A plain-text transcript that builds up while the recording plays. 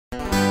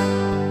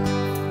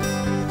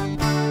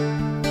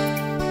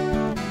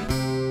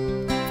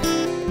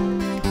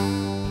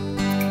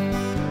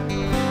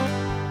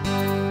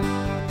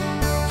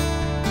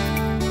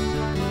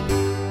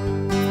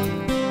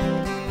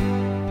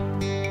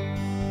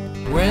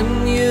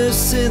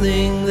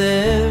sitting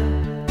there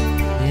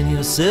in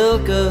your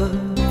silk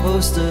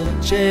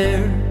upholstered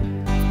chair,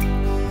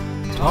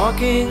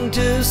 talking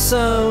to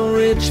some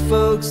rich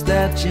folks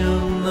that you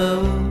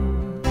know.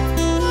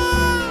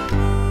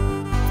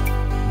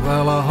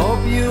 Well, I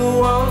hope you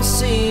won't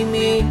see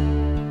me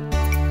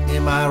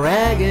in my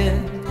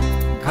ragged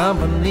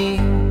company.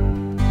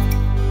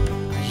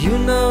 You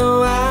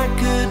know I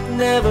could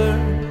never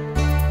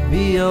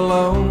be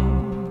alone.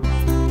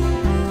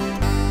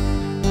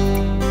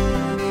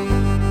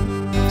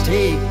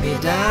 Take me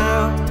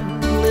down,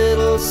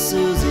 little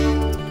Susie,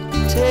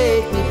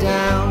 take me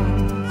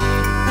down.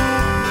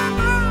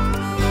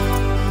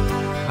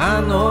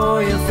 I know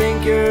you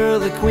think you're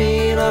the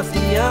queen of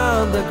the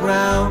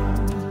underground,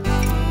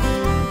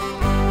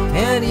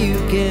 and you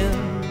can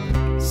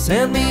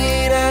send me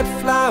that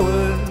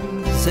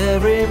flowers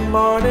every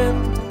morning.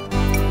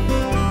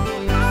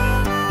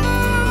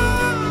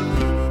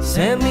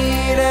 Send me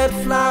that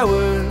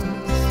flowers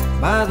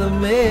by the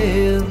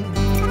mail.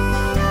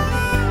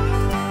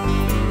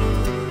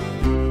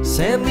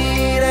 Send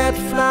me that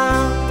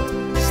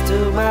flowers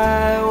to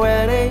my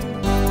wedding,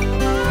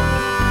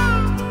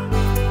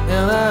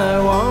 and I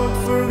won't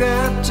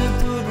forget to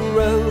put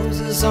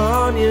roses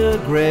on your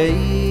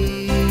grave.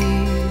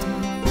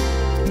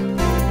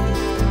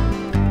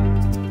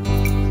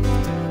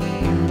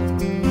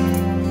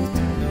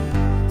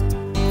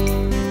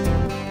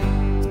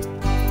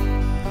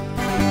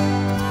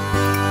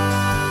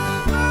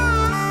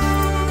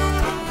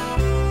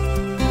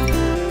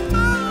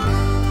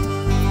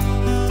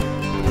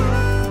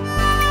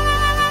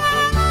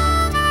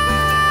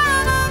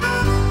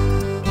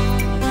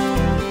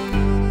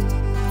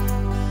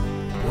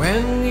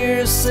 When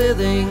you're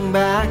sitting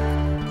back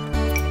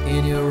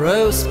in your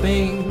rose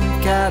pink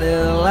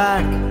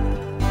Cadillac,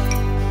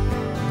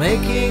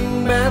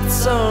 making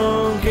bets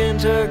on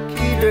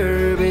Kentucky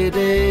Derby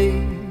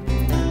Day,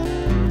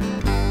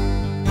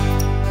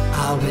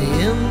 I'll be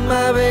in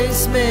my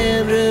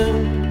basement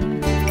room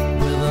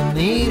with a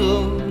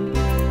needle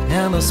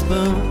and a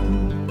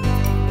spoon,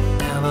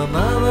 and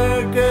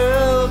another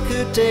girl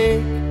could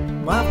take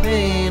my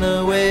pain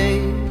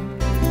away.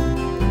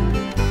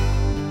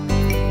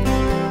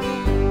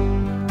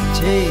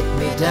 Take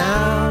me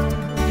down,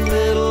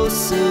 little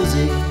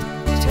Susie,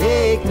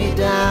 take me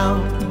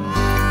down.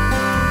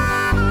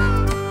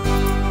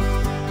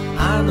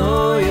 I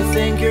know you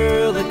think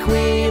you're the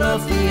queen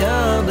of the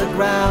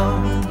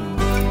underground,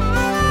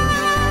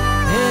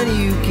 and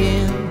you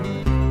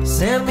can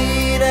send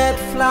me that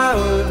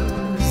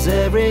flowers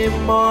every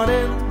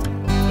morning.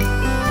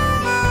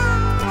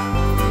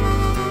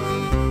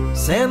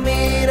 Send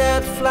me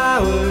that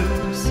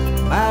flowers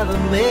by the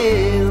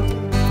mail.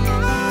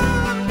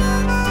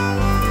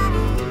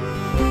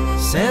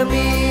 Send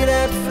me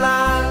that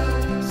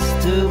flowers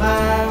to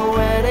my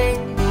wedding,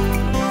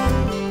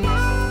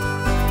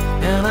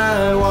 and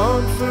I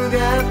won't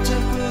forget to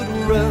put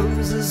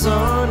roses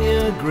on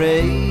your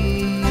grave.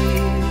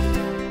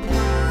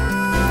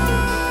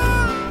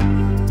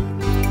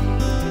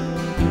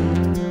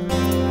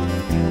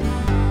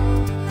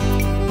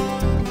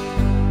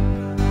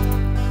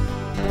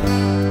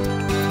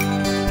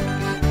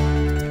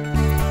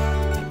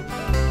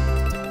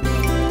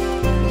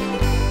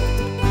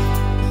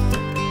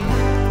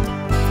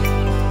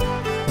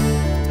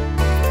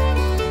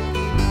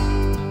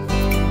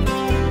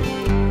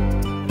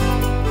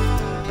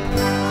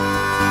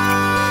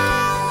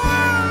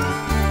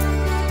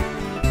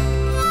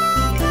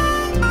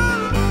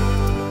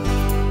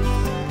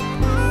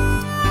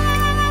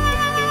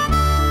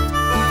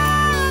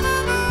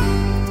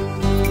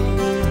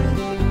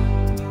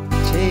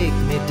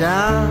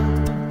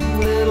 Down,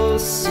 little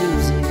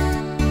Susie,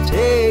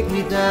 take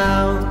me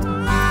down.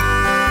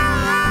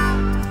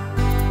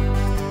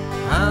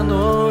 I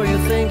know you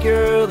think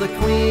you're the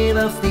queen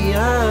of the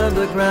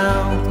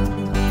underground,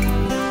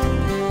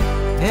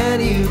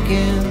 and you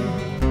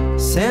can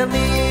send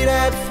me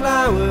that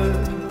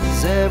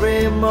flowers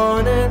every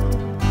morning.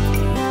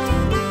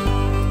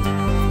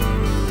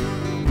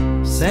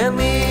 Send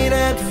me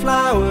that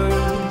flowers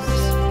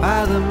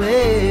by the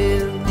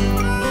mail.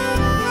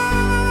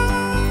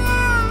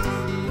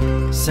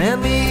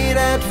 Send me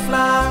that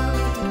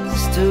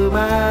flowers to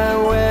my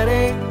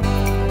wedding,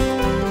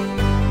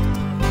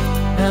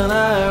 and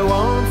I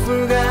won't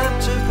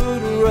forget to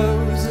put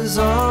roses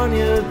on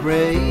your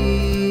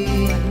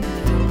grave.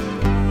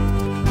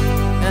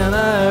 And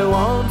I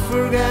won't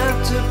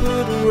forget to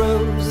put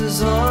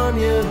roses on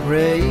your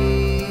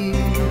grave.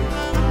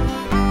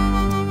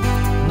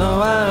 No,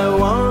 I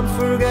won't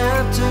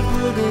forget to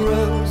put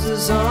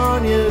roses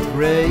on your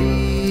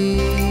grave.